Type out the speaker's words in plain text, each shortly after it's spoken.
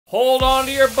Hold on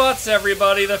to your butts,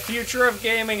 everybody. The future of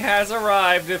gaming has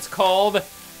arrived. It's called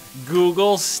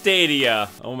Google Stadia.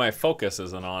 Oh, my focus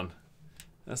isn't on.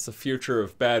 That's the future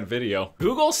of bad video.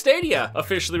 Google Stadia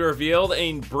officially revealed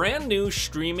a brand new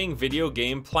streaming video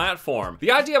game platform.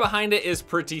 The idea behind it is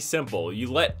pretty simple.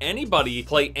 You let anybody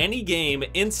play any game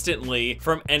instantly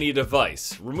from any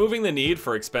device. Removing the need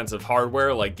for expensive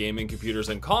hardware like gaming computers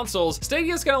and consoles,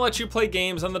 Stadia is gonna let you play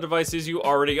games on the devices you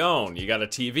already own. You got a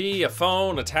TV, a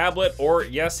phone, a tablet, or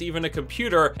yes, even a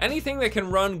computer. Anything that can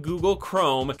run Google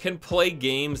Chrome can play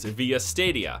games via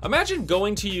Stadia. Imagine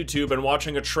going to YouTube and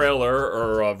watching a trailer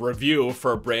or a review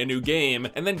for a brand new game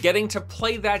and then getting to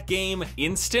play that game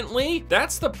instantly.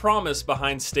 That's the promise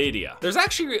behind Stadia. There's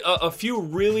actually a few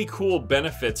really cool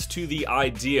benefits to the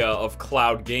idea of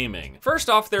cloud gaming. First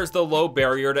off, there's the low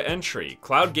barrier to entry.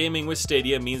 Cloud gaming with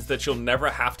Stadia means that you'll never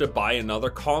have to buy another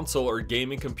console or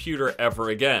gaming computer ever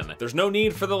again. There's no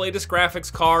need for the latest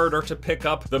graphics card or to pick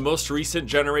up the most recent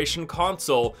generation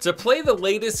console. To play the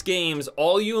latest games,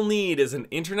 all you'll need is an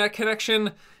internet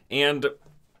connection and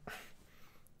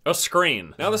a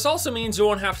screen. Now, this also means you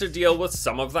won't have to deal with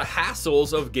some of the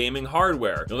hassles of gaming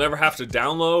hardware. You'll never have to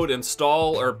download,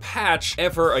 install, or patch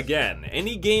ever again.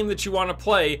 Any game that you want to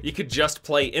play, you could just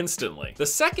play instantly. The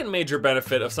second major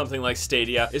benefit of something like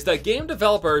Stadia is that game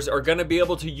developers are going to be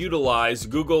able to utilize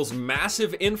Google's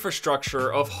massive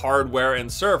infrastructure of hardware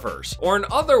and servers. Or in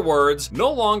other words,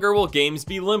 no longer will games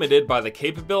be limited by the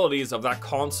capabilities of that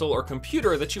console or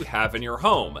computer that you have in your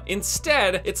home.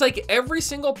 Instead, it's like every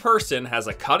single person has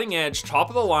a cutting-edge,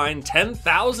 top-of-the-line,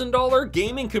 $10,000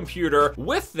 gaming computer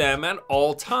with them at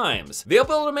all times. They'll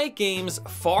be able to make games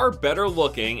far better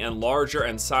looking and larger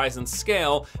in size and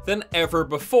scale than ever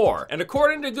before. And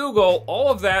according to Google,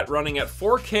 all of that running at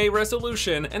 4K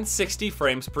resolution and 60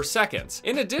 frames per second.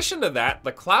 In addition to that,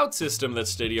 the cloud system that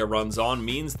Stadia runs on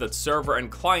means that server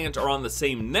and client are on the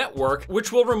same network,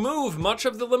 which will remove much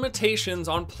of the limitations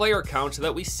on player count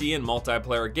that we see in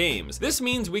multiplayer games. This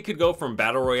means we could go from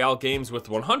battle royale games with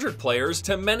 100 players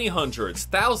to many hundreds,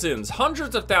 thousands,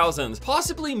 hundreds of thousands,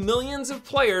 possibly millions of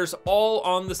players all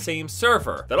on the same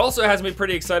server. That also has me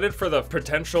pretty excited for the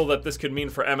potential that this could mean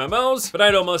for MMOs, but I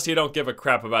know most of you don't give a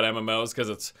crap about MMOs because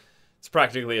it's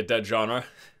practically a dead genre,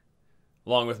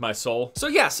 along with my soul. So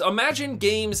yes, imagine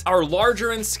games are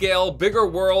larger in scale, bigger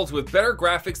worlds with better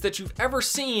graphics that you've ever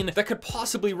seen that could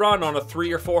possibly run on a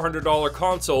 $300 or $400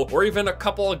 console, or even a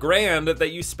couple of grand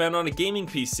that you spend on a gaming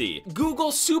PC.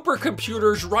 Google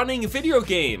supercomputers running video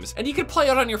games, and you can play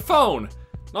it on your phone.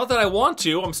 Not that I want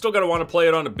to, I'm still gonna want to play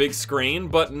it on a big screen,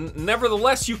 but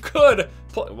nevertheless, you could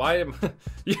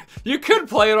you could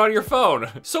play it on your phone.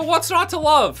 So what's not to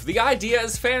love? The idea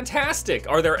is fantastic.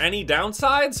 Are there any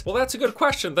downsides? Well, that's a good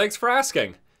question. Thanks for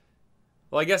asking.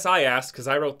 Well, I guess I asked because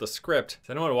I wrote the script. Is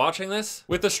anyone watching this?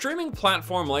 With a streaming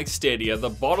platform like Stadia, the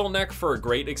bottleneck for a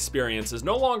great experience is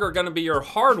no longer going to be your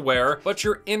hardware, but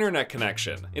your internet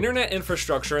connection. Internet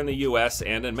infrastructure in the US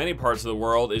and in many parts of the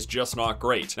world is just not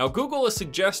great. Now, Google is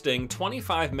suggesting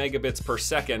 25 megabits per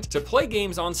second to play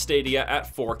games on Stadia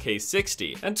at 4K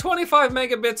 60. And 25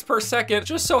 megabits per second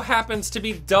just so happens to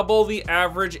be double the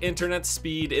average internet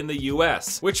speed in the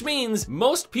US, which means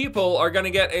most people are going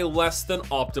to get a less than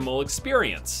optimal experience.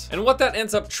 And what that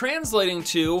ends up translating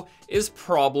to is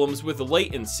problems with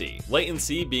latency.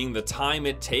 Latency being the time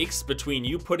it takes between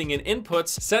you putting in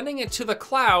inputs, sending it to the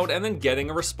cloud, and then getting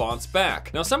a response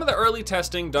back. Now, some of the early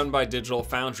testing done by Digital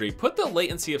Foundry put the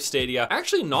latency of Stadia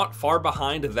actually not far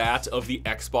behind that of the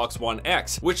Xbox One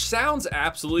X, which sounds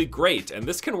absolutely great, and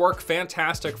this can work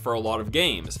fantastic for a lot of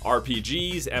games.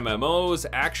 RPGs, MMOs,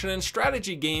 action and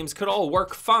strategy games could all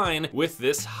work fine with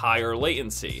this higher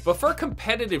latency. But for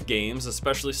competitive games,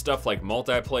 especially stuff like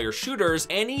multiplayer shooters,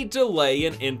 any delay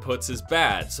in inputs is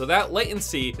bad, so that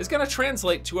latency is going to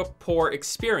translate to a poor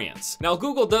experience. Now,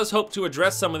 Google does hope to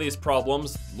address some of these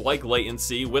problems, like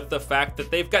latency, with the fact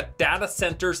that they've got data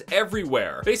centers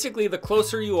everywhere. Basically, the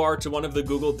closer you are to one of the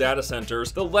Google data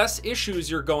centers, the less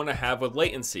issues you're going to have with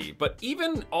latency. But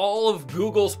even all of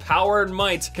Google's power and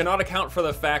might cannot account for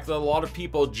the fact that a lot of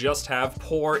people just have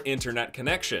poor internet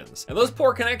connections. And those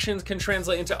poor connections can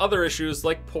translate into other issues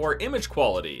like poor image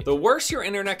quality. The worse your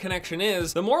internet connection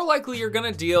is, the more likely you're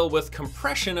gonna deal with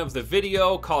compression of the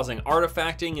video, causing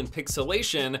artifacting and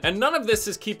pixelation, and none of this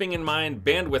is keeping in mind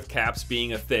bandwidth caps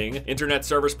being a thing, internet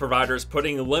service providers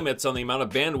putting limits on the amount of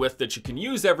bandwidth that you can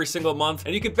use every single month,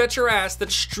 and you can bet your ass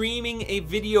that streaming a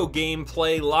video game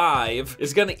play live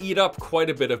is gonna eat up quite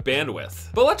a bit of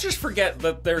bandwidth. But let's just forget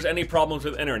that there's any problems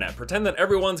with internet. Pretend that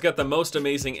everyone's got the most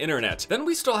amazing internet. Then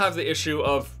we still have the issue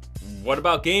of what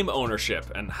about game ownership,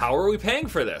 and how are we paying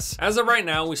for this? As of right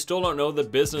now, we still don't know the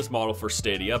business model for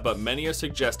Stadia, but many are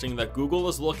suggesting that Google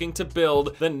is looking to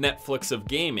build the Netflix of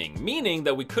gaming, meaning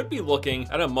that we could be looking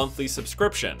at a monthly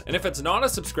subscription. And if it's not a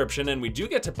subscription and we do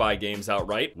get to buy games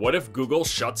outright, what if Google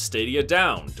shuts Stadia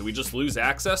down? Do we just lose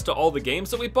access to all the games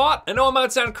that we bought? I know it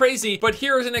might sound crazy, but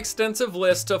here is an extensive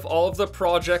list of all of the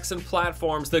projects and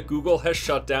platforms that Google has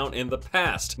shut down in the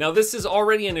past. Now, this is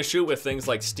already an issue with things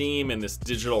like Steam and this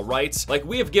digital rights. Like,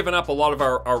 we have given up a lot of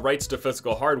our rights to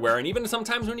physical hardware, and even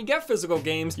sometimes when you get physical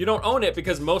games, you don't own it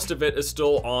because most of it is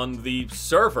still on the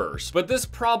servers. But this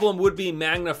problem would be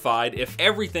magnified if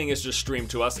everything is just streamed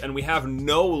to us and we have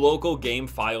no local game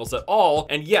files at all.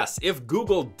 And yes, if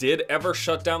Google did ever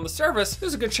shut down the service,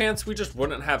 there's a good chance we just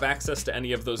wouldn't have access to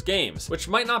any of those games, which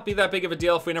might not be that big of a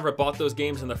deal if we never bought those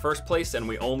games in the first place and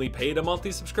we only paid a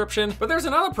monthly subscription. But there's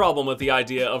another problem with the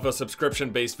idea of a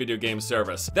subscription-based video game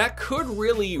service. That could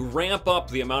really ramp up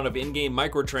the amount of in-game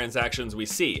microtransactions we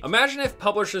see. Imagine if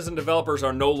publishers and developers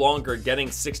are no longer getting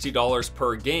 $60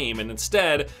 per game, and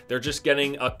instead they're just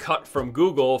getting a cut from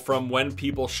Google from when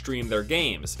people stream their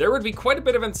games. There would be quite a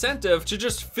bit of incentive to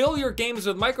just fill your games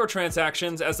with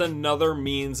microtransactions as another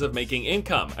means of making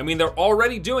income. I mean, they're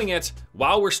already doing it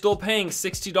while we're still paying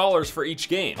 $60 for each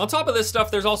game. On top of this stuff,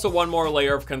 there's also one more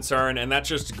layer of concern, and that's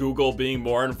just Google being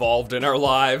more involved in our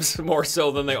lives, more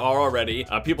so than they are already.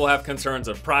 People have concerns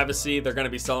of privacy. They're going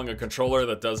to be selling a controller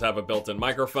that does have a built-in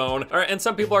microphone. And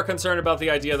some people are concerned about the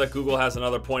idea that Google has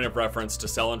another point of reference to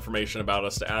sell information about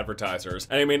us to advertisers.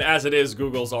 And I mean, as it is,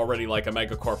 Google's already like a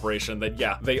mega corporation that,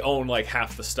 yeah, they own like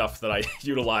half the stuff that I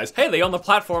utilize. Hey, they own the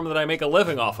platform that I make a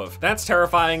living off of. That's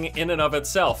terrifying in and of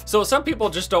itself. So some people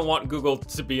just don't want Google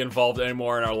to be involved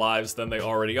anymore in our lives than they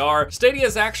already are. Stadia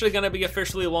is actually going to be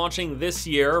officially launching this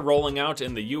year, rolling out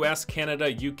in the US,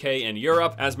 Canada, UK, and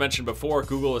Europe. As mentioned before,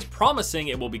 Google is promising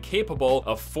it will be capable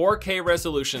of 4K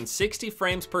resolution, 60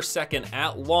 frames per second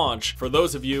at launch for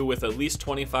those of you with at least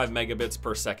 25 megabits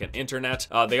per second internet.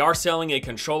 They are selling a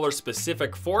controller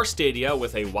specific for Stadia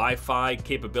with a Wi-Fi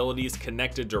capabilities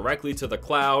connected directly to the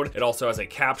cloud. It also has a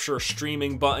capture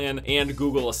streaming button and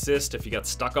Google Assist if you get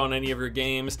stuck on any of your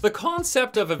games. The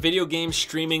concept of a video game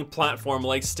streaming platform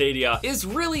like Stadia is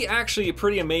really actually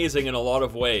pretty amazing in a lot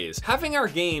of ways. Having our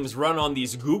games run on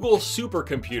these Google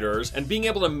supercomputers and being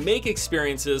able to make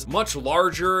experiences much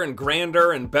larger and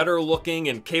grander and better looking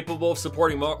and capable of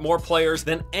supporting more players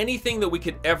than anything that we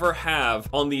could ever have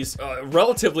on these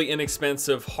relatively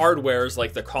inexpensive hardwares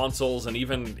like the consoles and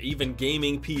even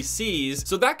gaming PCs.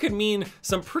 So that could mean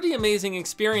some pretty amazing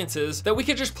experiences that we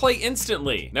could just play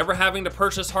instantly, never having to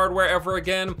purchase hardware ever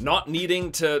again, not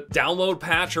needing to download,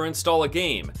 patch, or install a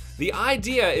game. The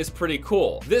idea is pretty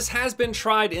cool. This has been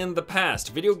tried in the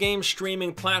past. Video game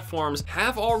streaming platforms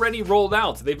have already rolled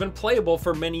out. They've been playable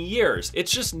for many years.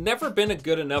 It's just never been a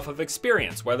good enough of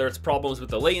experience, whether it's problems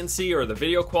with the latency or the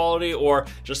video quality or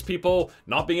just people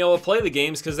not being able to play the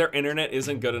games because their internet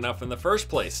isn't good enough in the first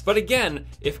place. But again,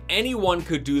 if anyone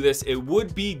could do this, it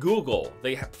would be Google.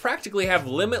 They practically have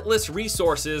limitless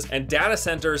resources and data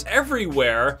centers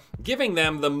everywhere, giving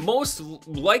them the most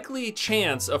likely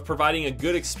chance of providing a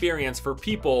good experience for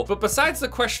people. But besides the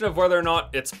question of whether or not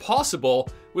it's possible,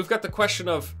 we've got the question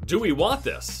of, do we want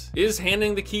this? Is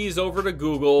handing the keys over to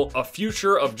Google a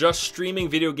future of just streaming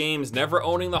video games, never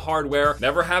owning the hardware,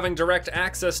 never having direct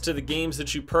access to the games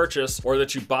that you purchase or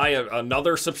that you buy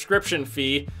another subscription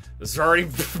fee? There's already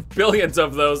billions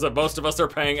of those that most of us are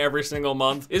paying every single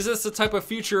month. Is this the type of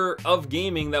future of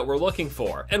gaming that we're looking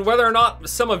for? And whether or not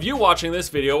some of you watching this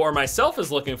video or myself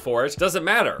is looking for it, doesn't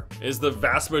matter. Is the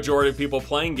vast majority of people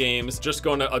playing games just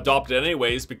going to adopt it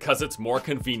anyways because it's more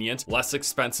convenient, less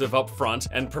expensive up front,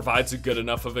 and provides a good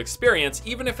enough of experience,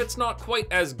 even if it's not quite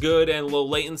as good and low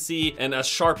latency and as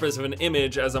sharp as of an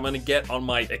image as I'm gonna get on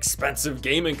my expensive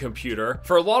gaming computer?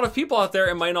 For a lot of people out there,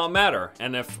 it might not matter.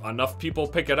 And if enough people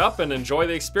pick it up and enjoy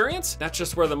the experience, that's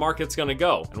just where the market's gonna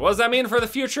go. And what does that mean for the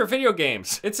future of video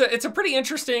games? It's a pretty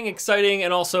interesting, exciting,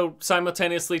 and also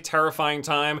simultaneously terrifying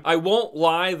time. I won't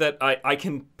lie that I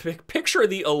can picture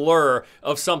the allure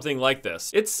of something like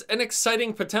this. It's an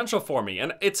exciting potential for me,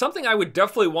 and it's something I would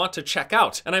definitely want to check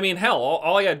out. And I mean, hell,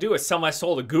 all I gotta do is sell my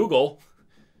soul to Google.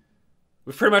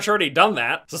 We've pretty much already done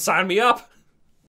that, so sign me up.